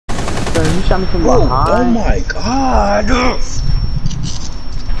Son, you shot me from behind. Oh my god.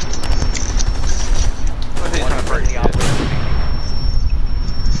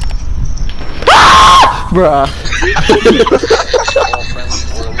 Bruh.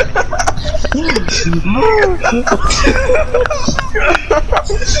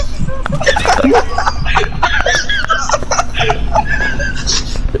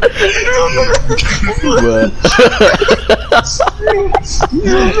 What?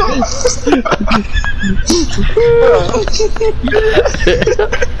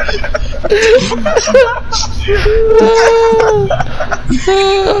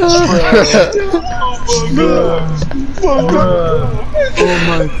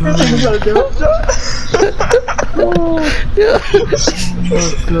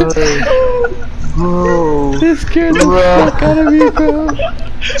 Bro. This scared the fuck out of me, bro.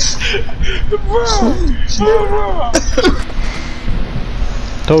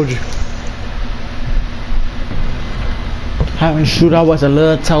 Told you. Having shoot out was a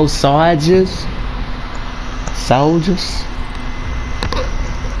little toe soldiers. Soldiers.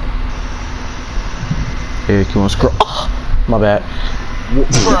 Eric, you want to scroll? Oh, my bad. What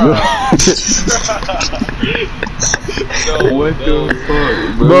the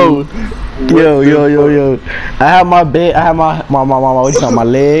fuck, bro? Yo. I have my bed. I have what you call my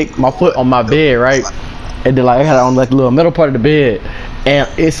leg, my foot on my bed, right? And then like I had it on like the little middle part of the bed, and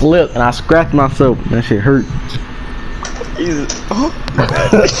it slipped, and I scratched myself. And that shit hurt. Hit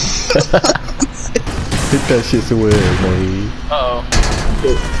that shit somewhere, man.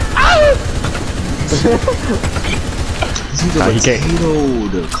 He can't.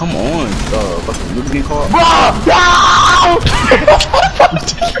 Come on, fucking look at car.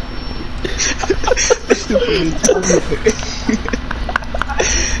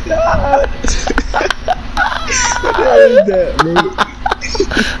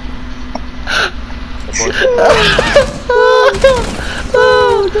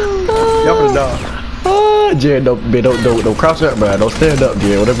 Y'all finna die. Jared, don't crouch up, bro. Don't stand up,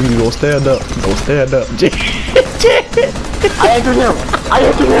 Jared. Whatever you do, don't stand up. Don't stand up, Jared. I entered him.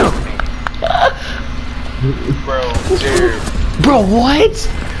 Bro, Jared. Bro, what?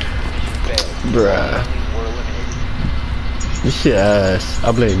 Bruh. This shit ass. I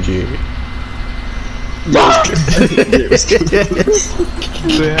blame Jared.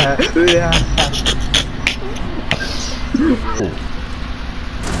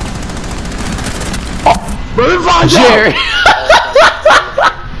 Jerry!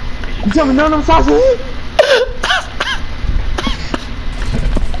 You tell me none of them shots hit?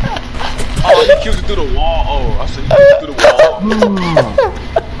 Oh, he killed it through the wall. Oh, I said he killed it through the wall.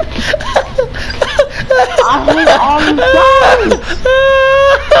 I hate all these guys!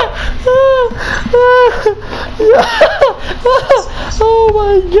 Oh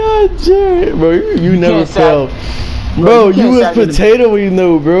my god, Jared! Bro, you never fell. Bro, you was potato, you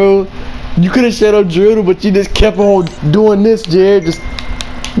know, bro. You could have shut up drill, but you just kept on doing this, Jared. Just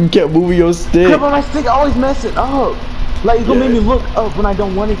you kept moving your stick. Kept on my stick, I always mess it up. Like it's gonna make me look up when I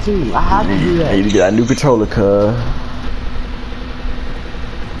don't want it to. I have to do that. I need to get that new controller, cuz.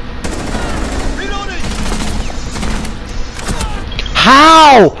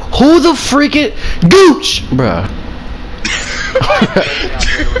 How? Who the freaking gooch, bruh?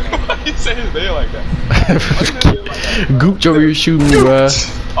 Why you say his name like that? Gooch over here shooting me, bruh.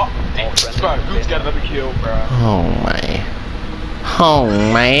 Oh, Gooch got another kill, bruh. Oh man. Oh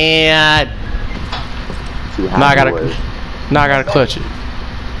man. Now I gotta clutch it.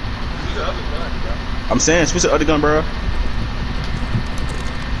 I'm saying, switch the other gun, bro.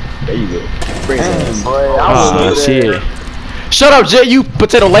 There you go. Oh shit. Shut up, Jay, you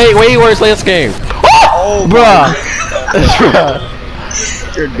potato way worse last game. Oh, bruh.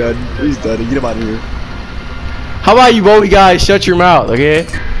 You're done. He's done. Get him out of here. How about you both guys shut your mouth, okay?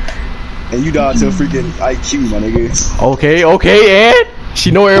 And you died to a freaking IQ, my nigga. Okay, and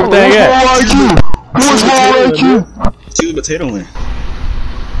she know everything at. Who's more IQ? She was potatoing.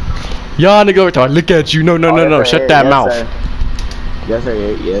 Y'all nigga over talking. Look at you. No. Shut that mouth. Sir. Yes, sir.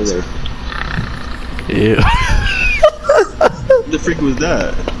 Yes, sir. Yeah. What the freak was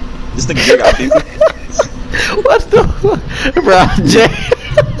that? This nigga Jay got people. What the fuck? Bro, Jay.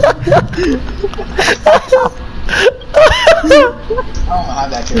 I don't know how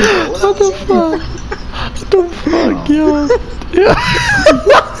that came out. What the fuck? What the fuck, yo?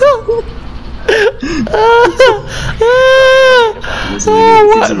 Oh,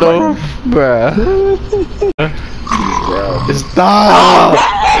 what the? Bruh. Stop!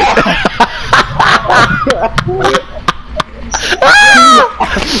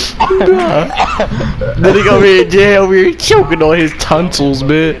 Then he over here, Jay over here choking on his tonsils,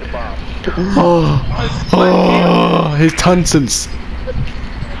 man. Oh, his tonsils.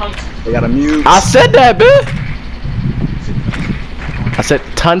 They got a mute. I said that, bitch. I said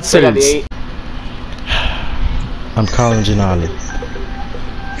tonsils. I'm calling Janali.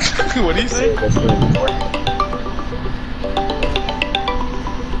 What do you say? Is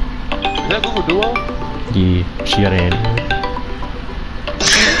that Google Duo? Yeah, she got an Android.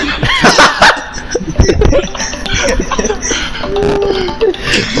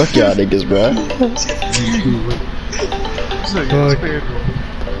 Fuck y'all niggas, bro.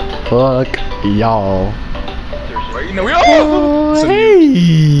 Fuck y'all. You know, we all Hey.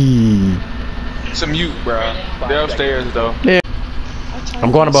 It's a mute, bro. They're upstairs though. Yeah.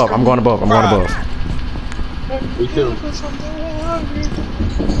 I'm going above. I'm going above. I'm going above. Me too.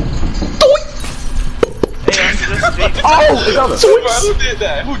 Oh, who did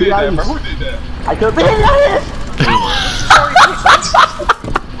that? Who did that, bro? Who did that? I killed the head.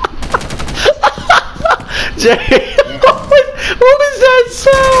 Jay, what was that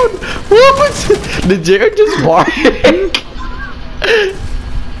sound? What was it? Did Jared just bark?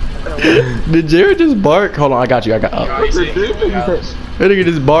 Did Jared just bark? Hold on, I got you. I got. Oh. I ain't saying anything else. That nigga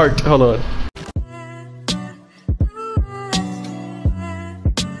just barked. Hold on.